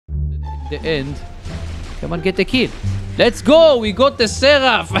the end. Come on, get the kill. Let's go! We got the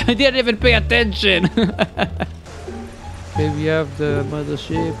Seraph! I didn't even pay attention! Okay, we have the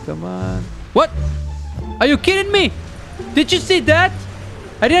mothership. Come on. What? Are you kidding me? Did you see that?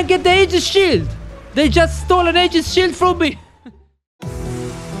 I didn't get the Aegis shield! They just stole an Aegis shield from me!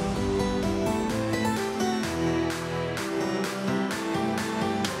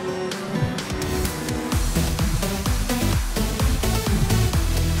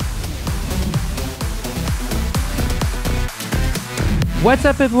 What's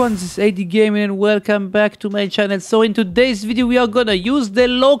up everyone, this is AD Gaming and welcome back to my channel. So in today's video we are gonna use the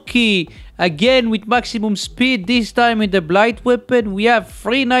Loki again with maximum speed, this time with the Blight weapon. We have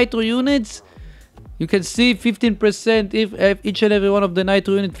 3 Nitro units. You can see 15% if each and every one of the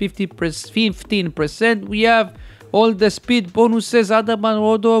Nitro unit 15%. We have all the speed bonuses, Otherman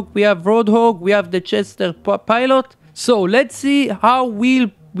Roadhog, we have Roadhog, we have the Chester pilot. So let's see how we'll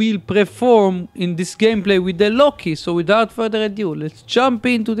perform in this gameplay with the Loki. So without further ado, let's jump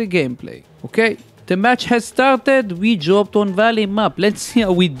into the gameplay. Okay, the match has started. We dropped on Valley map. Let's see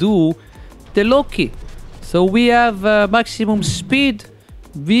how we do the Loki. So we have maximum speed.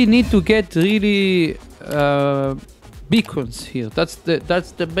 We need to get really beacons here. That's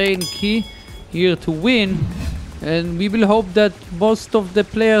the main key here to win. And we will hope that most of the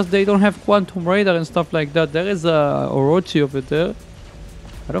players, they don't have quantum radar and stuff like that. There is a Orochi over there.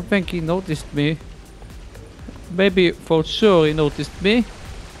 I don't think he noticed me. Maybe for sure he noticed me.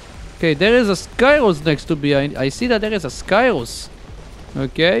 Okay, there is a Skyros next to me. I see that there is a Skyros.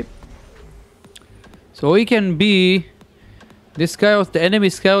 Okay. So he can be... This Skyros, the enemy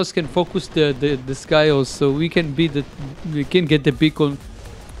Skyros can focus the Skyros. So we can be the... We can get the beacon.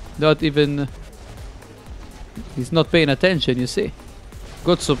 Not even... He's not paying attention, you see.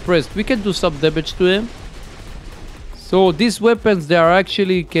 Got suppressed. We can do some damage to him. So these weapons, they are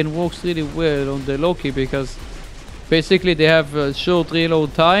actually can work really well on the Loki because basically they have a short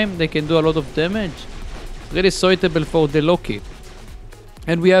reload time. They can do a lot of damage. Really suitable for the Loki.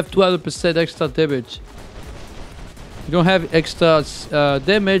 And we have 12% extra damage. We don't have extra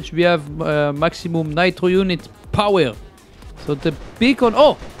damage. We have maximum Nitro unit power. So the beacon...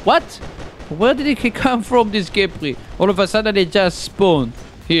 Oh! What? Where did he come from, this Capri? All of a sudden they just spawned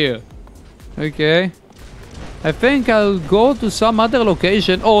here. Okay. I think I'll go to some other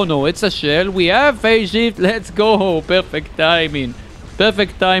location. Oh no, it's a shell. We have phase shift. Let's go. Perfect timing.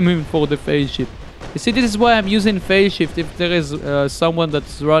 Perfect timing for the phase shift. You see, this is why I'm using phase shift if there is someone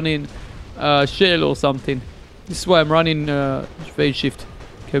that's running shell or something. This is why I'm running phase shift.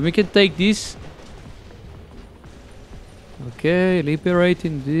 Okay, we can take this. Okay,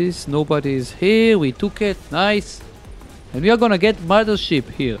 liberating this. Nobody is here. We took it. Nice. And we are gonna get mothership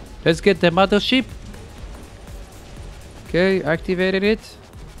here. Let's get the mothership. Okay, activated it.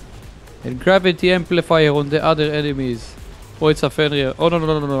 And gravity amplifier on the other enemies. Oh, it's a Fenrir. Oh,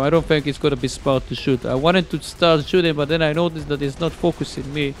 no. I don't think it's gonna be smart to shoot. I wanted to start shooting, but then I noticed that it's not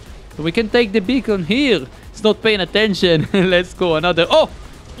focusing me. So we can take the beacon here. It's not paying attention. Let's go, another. Oh!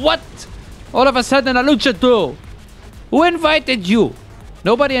 What? All of a sudden, a luchador. Who invited you?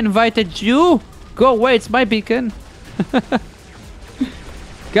 Nobody invited you? Go away, it's my beacon.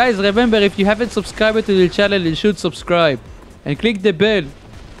 Guys, remember, if you haven't subscribed to the channel, you should subscribe. And click the bell.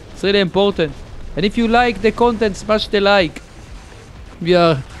 It's really important. And if you like the content, smash the like.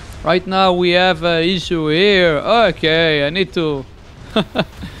 Right now we have an issue here. Okay, I need to...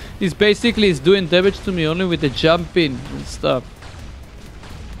 This basically is doing damage to me only with the jumping and stuff.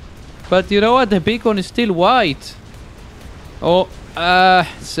 But you know what? The beacon is still white. Oh,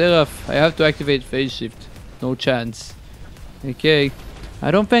 Seraph. I have to activate phase shift. No chance. Okay. I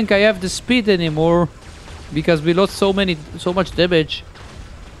don't think I have the speed anymore because we lost so much damage.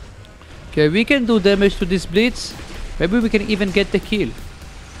 Okay, we can do damage to this blitz. Maybe we can even get the kill.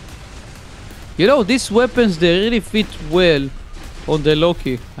 You know, these weapons, they really fit well on the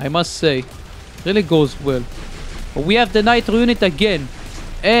Loki, I must say. Really goes well. We have the Nitro unit again.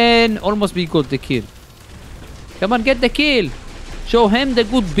 And almost we got the kill. Come on, get the kill. Show him the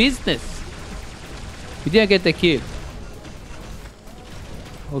good business. We didn't get the kill.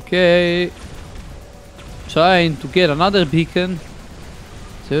 Okay, trying to get another beacon.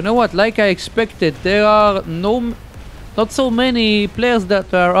 So you know what, like I expected, there are not so many players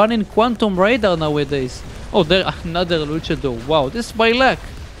that are running quantum radar nowadays. Oh, there another luchador. Wow, this is my luck.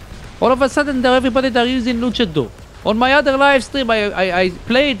 All of a sudden there everybody that are using luchador. On my other live stream I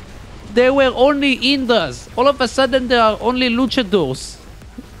played, there were only Indras. All of a sudden there are only luchadors.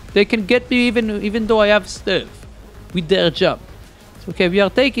 They can get me even though I have stealth with their jump. Okay, we are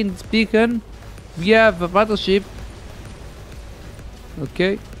taking this beacon. We have a battleship.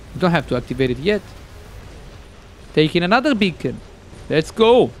 Okay. You don't have to activate it yet. Taking another beacon. Let's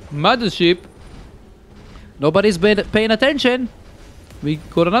go. Mothership. Nobody's paying attention. We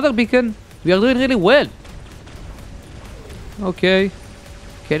got another beacon. We are doing really well. Okay.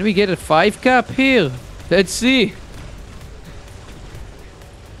 Can we get a 5 cap here? Let's see.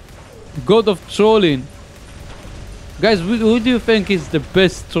 God of trolling. Guys, who do you think is the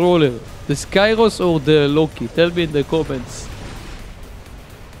best troller? The Skyros or the Loki? Tell me in the comments.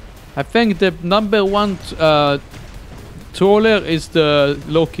 I think the #1 troller is the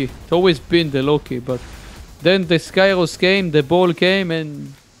Loki. It's always been the Loki, but then the Skyros came, the ball came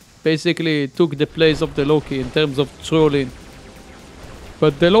and basically took the place of the Loki in terms of trolling.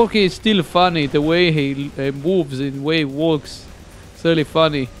 But the Loki is still funny, the way he moves and the way he walks. It's really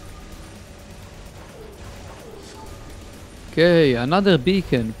funny. Okay, another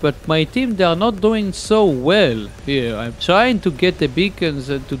beacon, but my team, they are not doing so well here. I'm trying to get the beacons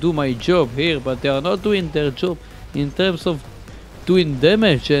and to do my job here, but they are not doing their job in terms of doing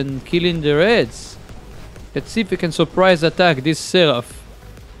damage and killing the reds. Let's see if we can surprise attack this Seraph.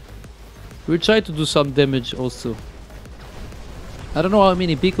 We'll try to do some damage also. I don't know how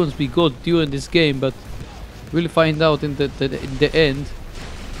many beacons we got during this game, but we'll find out in the end.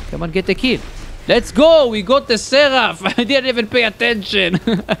 Come on, get the kill. Let's go! We got the Seraph! I didn't even pay attention!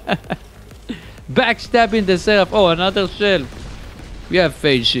 Backstabbing the Seraph. Oh, another shell. We have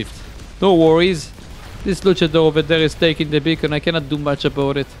phase shift. No worries. This luchador over there is taking the beacon. I cannot do much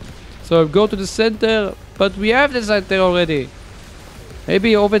about it. So I'll go to the center. But we have the center already.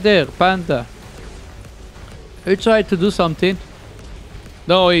 Maybe over there. Panda. He tried to do something.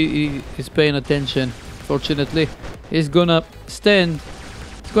 No, he's paying attention. Fortunately. He's gonna stand.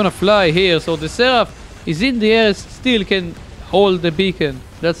 Gonna fly here, so the Seraph is in the air, still can hold the beacon.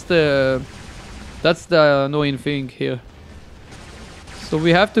 That's the annoying thing here. So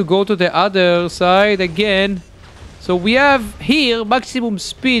we have to go to the other side again. So we have here maximum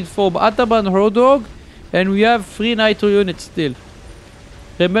speed from Ataman Rodog, and we have 3 nitro units still.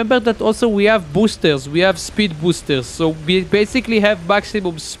 Remember that also we have boosters, we have speed boosters, so we basically have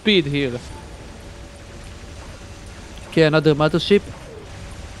maximum speed here. Okay, another mothership.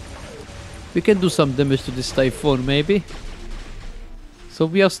 We can do some damage to this Typhoon, maybe. So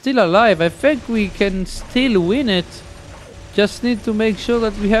we are still alive. I think we can still win it. Just need to make sure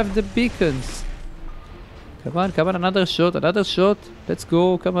that we have the beacons. Come on, come on, another shot, another shot. Let's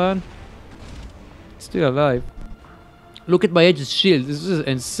go, come on. Still alive. Look at my Aegis shield. This is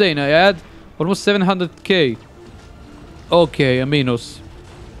insane. I had almost 700k. Okay, a Minos.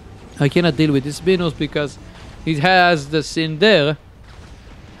 I cannot deal with this Minos because it has the sin there.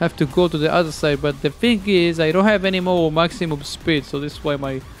 Have to go to the other side, but the thing is I don't have any more maximum speed, so this is why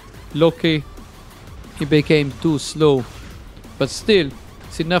my Loki, he became too slow. But still,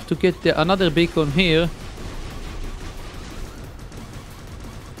 it's enough to get another beacon here.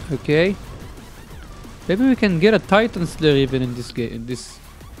 Okay, maybe we can get a Titan Slayer even in this game, in this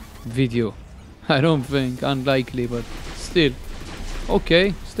video. I don't think, unlikely, but still.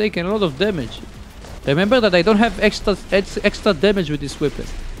 Okay, it's taking a lot of damage. Remember that I don't have extra damage with this weapon.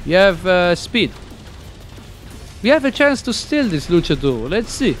 You have speed. We have a chance to steal this luchador.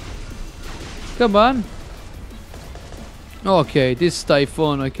 Let's see. Come on. Okay, this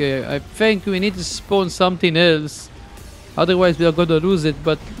Typhoon. Okay, I think we need to spawn something else. Otherwise we are gonna lose it.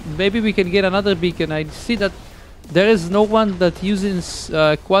 But maybe we can get another beacon. I see that there is no one that uses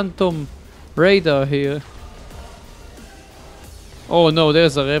quantum radar here. Oh no,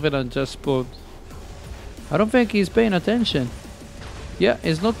 there's a Revenant just spawned. I don't think he's paying attention. Yeah,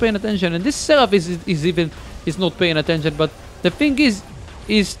 he's not paying attention, and this Seraph is not paying attention. But the thing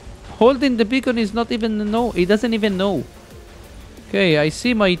is holding the beacon is not even know. He doesn't even know. Okay, I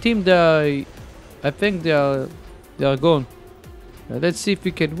see my team. I think they are gone. Let's see if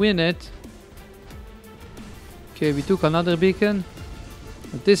we can win it. Okay, we took another beacon.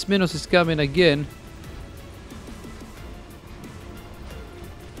 But this Minos is coming again.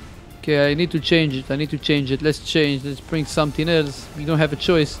 Okay, I need to change it. Let's change. Let's bring something else. We don't have a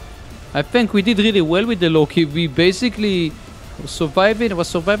choice. I think we did really well with the Loki. We basically was surviving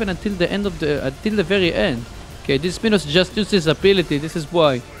until the end of until the very end. Okay, this Minos just used his ability. This is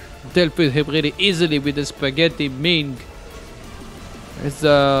why. Dealt with him really easily with the Spaghetti Ming. There's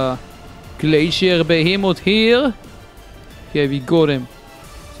a Glacier Behemoth here. Okay, we got him.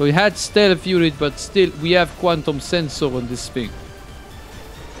 So we had Stealth Unit, but still we have Quantum Sensor on this thing.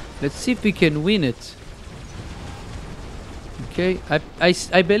 Let's see if we can win it. Okay,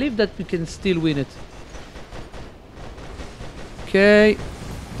 I believe that we can still win it. Okay,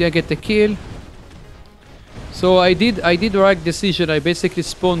 did I get the kill? So I did the right decision. I basically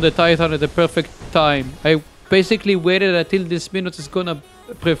spawned the Titan at the perfect time. I basically waited until this Minotaur is gonna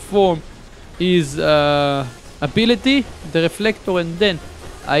perform his ability, the reflector, and then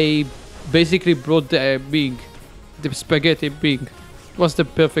I basically brought the the spaghetti big. It was the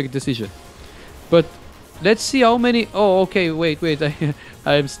perfect decision. But let's see how many. Oh, okay. Wait.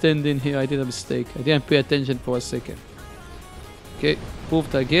 I am standing here. I did a mistake. I didn't pay attention for a second. Okay,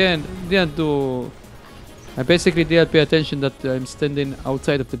 moved again. Didn't do. I basically didn't pay attention that I'm standing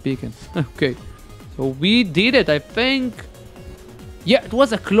outside of the beacon. Okay, so we did it. I think. Yeah, it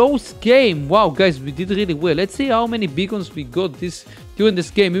was a close game. Wow, guys, we did really well. Let's see how many beacons we got during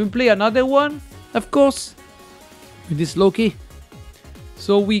this game. We will play another one, of course, with this Loki.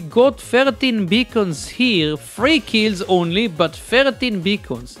 So we got 13 beacons here, 3 kills only, but 13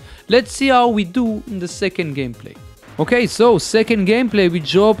 beacons. Let's see how we do in the second gameplay. Okay, so second gameplay, we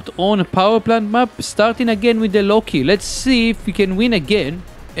dropped on a power plant map, starting again with the Loki. Let's see if we can win again,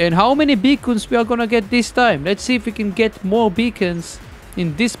 and how many beacons we are gonna get this time. Let's see if we can get more beacons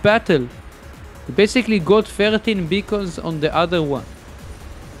in this battle. We basically got 13 beacons on the other one.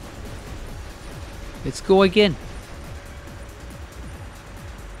 Let's go again.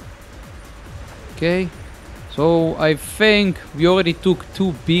 Okay, so I think we already took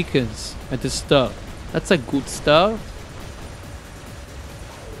 2 beacons at the start. That's a good start.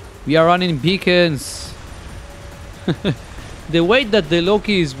 We are running beacons. The way that the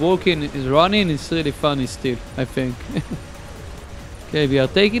Loki is running is really funny still, I think. Okay, we are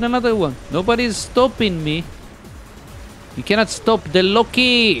taking another one. Nobody is stopping me. You cannot stop the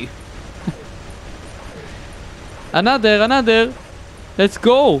Loki. Another. Let's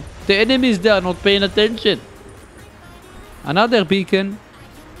go. The enemies there are not paying attention. Another beacon.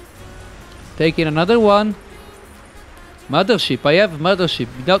 Taking another one. Mothership. I have mothership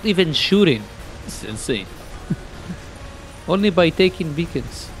without even shooting. It's insane. Only by taking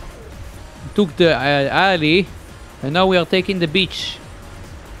beacons. Took the alley. And now we are taking the beach.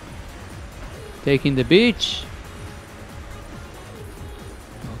 Taking the beach.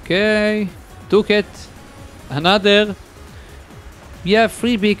 Okay. Took it. Another. We have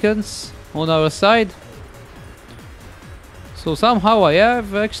 3 beacons on our side. So somehow I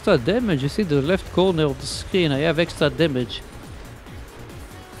have extra damage. You see the left corner of the screen. I have extra damage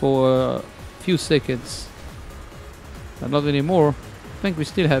for a few seconds. But not anymore. I think we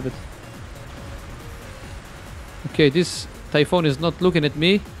still have it. Okay, this Typhoon is not looking at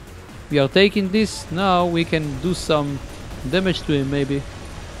me. We are taking this. Now we can do some damage to him maybe.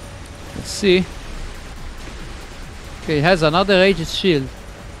 Let's see. Okay, he has another Aegis shield.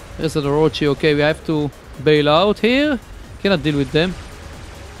 There's an Orochi. Okay, we have to bail out here. Cannot deal with them.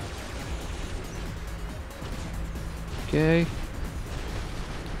 Okay.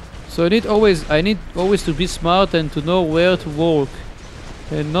 So I need always to be smart and to know where to walk.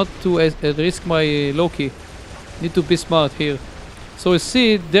 And not to risk my Loki. Need to be smart here. So you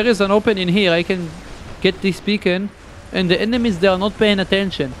see, there is an opening here. I can get this beacon. And the enemies, they are not paying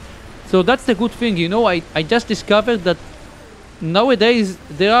attention. So that's the good thing, you know, I just discovered that nowadays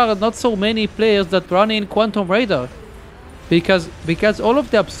there are not so many players that run in Quantum Radar. Because all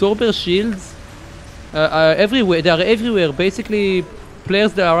of the absorber shields are everywhere. They are everywhere. Basically,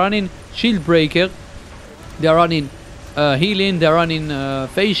 players that are running Shield Breaker, they are running Healing, they are running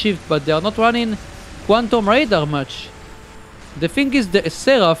Phase Shift, but they are not running Quantum Radar much. The thing is, the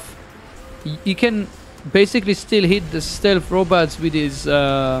Seraph, he can basically still hit the stealth robots with his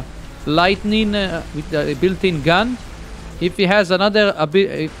lightning, with the built-in gun. If he has another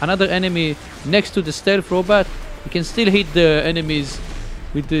enemy next to the stealth robot, he can still hit the enemies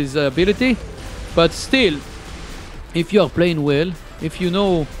with his ability. But still, if you are playing well, if you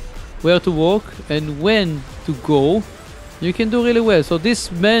know where to walk and when to go, you can do really well. So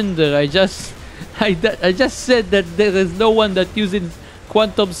this Mender, I just said that there is no one that uses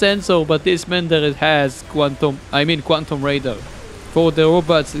quantum sensor, but this Mender has quantum radar. For the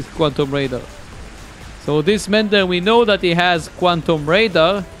robots, it's quantum radar. So this Mender, we know that he has quantum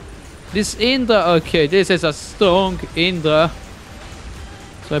radar. This Indra, okay, this is a strong Indra.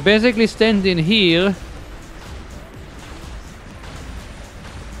 So I basically stand in here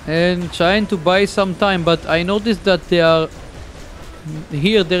and trying to buy some time, but I noticed that they are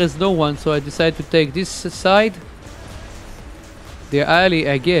here. There is no one, so I decided to take this side. The alley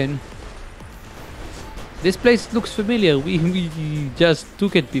again. This place looks familiar. We just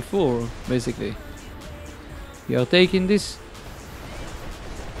took it before, basically. We are taking this.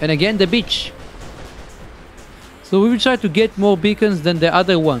 And again, the beach. So we will try to get more beacons than the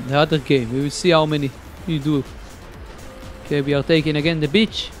other one, the other game. We will see how many you do. Okay, we are taking again the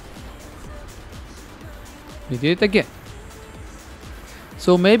beach. We did it again.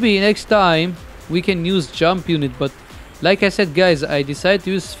 So maybe next time we can use jump unit, but like I said, guys, I decided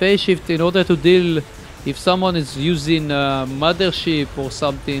to use phase shift in order to deal if someone is using mothership or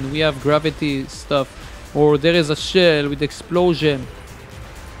something. We have gravity stuff, or there is a shell with explosion,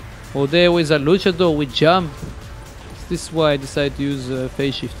 or there is a luchador with jump. This is why I decided to use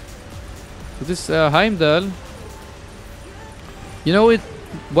phase shift. So this Heimdall, you know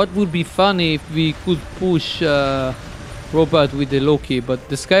what would be funny if we could push robot with the Loki, but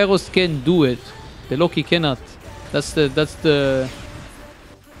the Skyros can do it. The Loki cannot. That's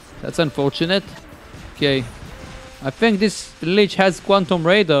unfortunate. Okay, I think this Lich has Quantum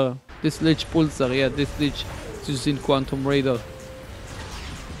Radar. This Lich Pulsar, yeah, this Lich is using Quantum Radar.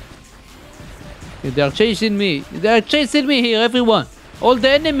 Okay, they are chasing me. They are chasing me here, everyone. All the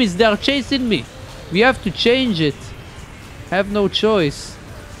enemies, they are chasing me. We have to change it. Have no choice.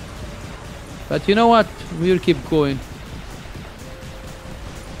 But you know what? We will keep going.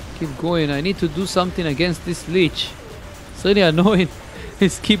 Keep going. I need to do something against this Lich. It's really annoying.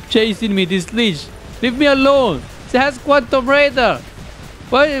 He's keep chasing me, this Lich. Leave me alone. It has Quantum Radar.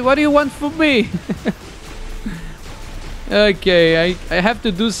 What do you want from me? Okay, I have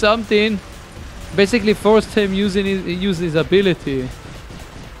to do something. Basically force him use his ability.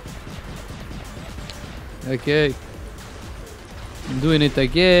 Okay. I'm doing it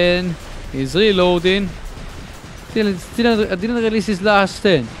again. He's reloading. Still I didn't release his last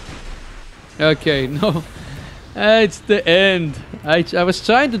 10. Okay, no. It's the end. I was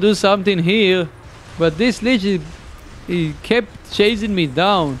trying to do something here, but this Lich, he kept chasing me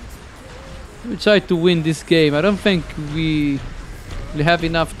down. We try to win this game. I don't think we have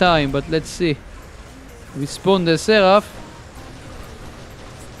enough time, but let's see. We spawn the Seraph.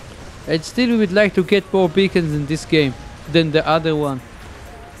 And still we would like to get more beacons in this game than the other one,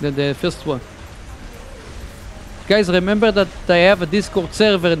 than the first one. Guys, remember that I have a Discord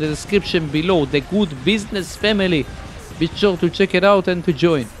server in the description below, the Good Business Family. Be sure to check it out and to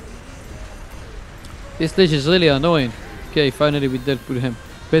join. This Lich is really annoying. Okay, finally we dealt with him.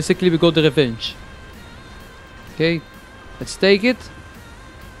 Basically we got the revenge. Okay, let's take it.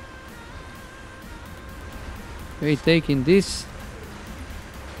 Okay, taking this.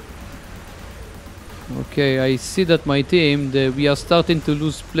 Okay, I see that my team, we are starting to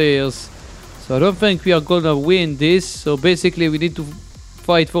lose players. So I don't think we are gonna win this. So basically we need to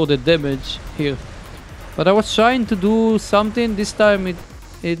fight for the damage here. But I was trying to do something. This time we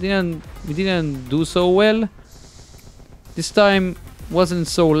didn't do so well. This time wasn't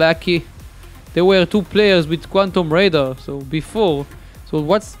so lucky. There were 2 players with Quantum Radar. So before. So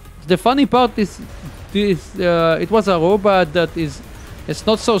what's the funny part is this? It was a robot that it's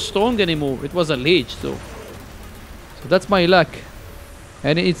not so strong anymore. It was a Lich, so that's my luck.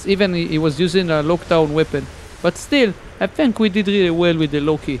 And it's even he was using a lockdown weapon. But still, I think we did really well with the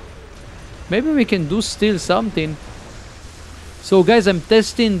Loki. Maybe we can do still something. So guys, I'm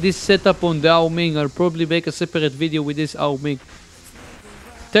testing this setup on the Ao Ming. I'll probably make a separate video with this Ao Ming.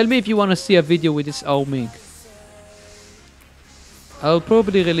 Tell me if you want to see a video with this Ao Ming. I'll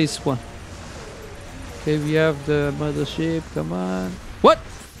probably release one. Okay, we have the mothership. Come on. What?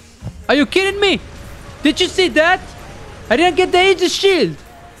 Are you kidding me? Did you see that? I didn't get the Aegis shield.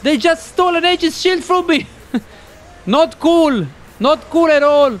 They just stole an Aegis shield from me. Not cool. Not cool at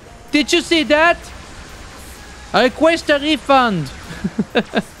all. Did you see that? I request a refund.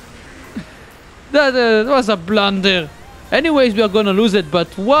 That was a blunder. Anyways, we are gonna lose it. But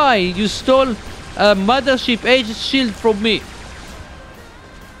why? You stole a mothership Aegis shield from me.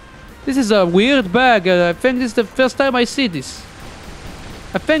 This is a weird bag. I think this is the first time I see this.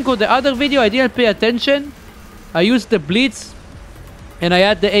 I think on the other video I didn't pay attention. I used the Blitz and I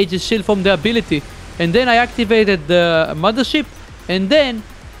had the Aegis shield from the ability. And then I activated the mothership. And then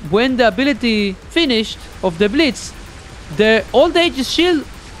when the ability finished of the Blitz, all the Aegis shield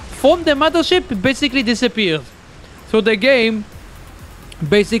from the mothership basically disappeared. So the game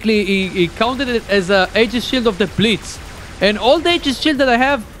basically he counted it as a Aegis shield of the Blitz. And all the Aegis shield that I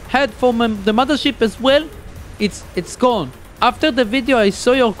have had from the mothership as well, it's gone. After the video I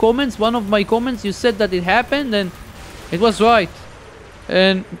saw your comments, one of my comments, you said that it happened and it was right.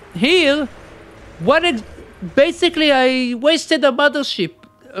 And here, basically I wasted a mothership.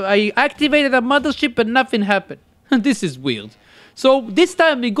 I activated a mothership and nothing happened. This is weird. So this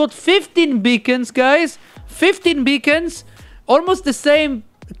time we got 15 beacons, guys. 15 beacons, almost the same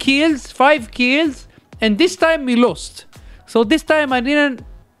kills, 5 kills, and this time we lost. So this time I didn't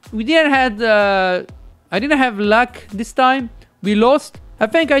have luck this time. We lost. I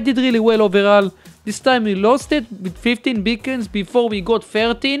think I did really well overall. This time we lost it with 15 beacons before we got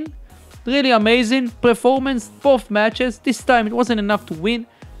 13. Really amazing performance, both matches. This time it wasn't enough to win.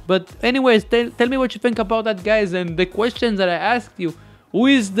 But anyways, tell me what you think about that, guys. And the questions that I asked you. Who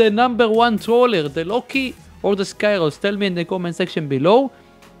is the #1 troller, the Loki or the Skyros? Tell me in the comment section below.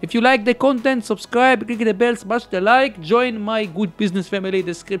 If you like the content, subscribe, click the bell, smash the like, join my good business family,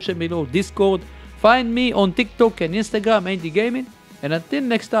 description below, Discord. Find me on TikTok and Instagram, Andy Gaming. And until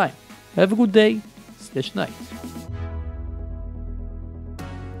next time, have a good day / night.